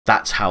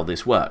That's how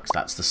this works.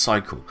 That's the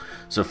cycle.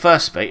 So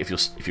first,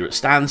 if you're at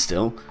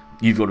standstill,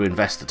 you've got to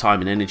invest the time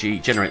and energy,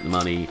 generate the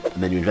money,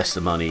 and then you invest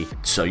the money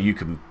so you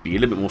can be a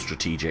little bit more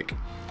strategic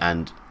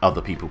and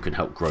other people can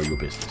help grow your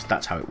business.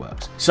 That's how it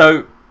works.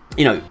 So,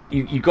 you know,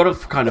 you've got to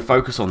kind of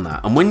focus on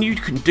that. And when you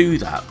can do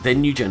that,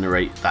 then you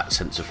generate that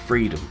sense of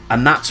freedom.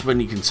 And that's when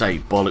you can say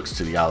bollocks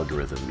to the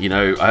algorithm. You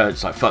know,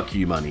 it's like, fuck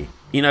you, money.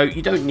 You know,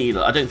 you don't need,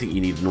 I don't think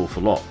you need an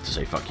awful lot to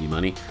say fuck you,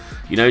 money.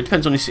 You know, it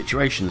depends on your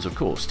situations, of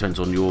course. It depends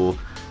on your,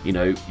 you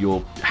know,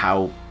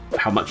 how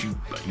much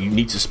you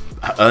need to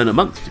earn a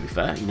month, to be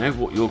fair. You know,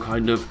 what your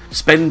kind of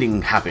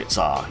spending habits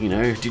are. You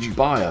know, did you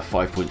buy a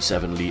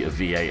 5.7 litre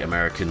V8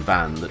 American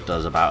van that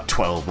does about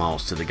 12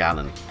 miles to the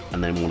gallon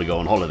and then want to go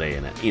on holiday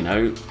in it? You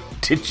know,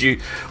 did you,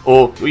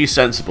 or were you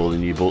sensible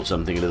and you bought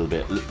something a little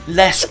bit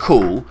less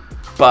cool,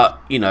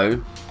 but, you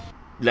know,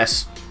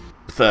 less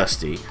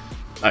thirsty?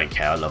 I don't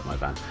care, I love my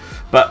van.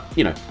 But,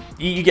 you know,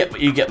 you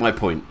get my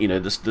point. You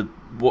know,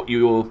 what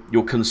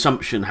your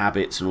consumption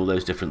habits and all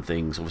those different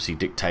things obviously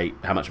dictate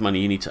how much money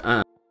you need to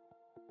earn.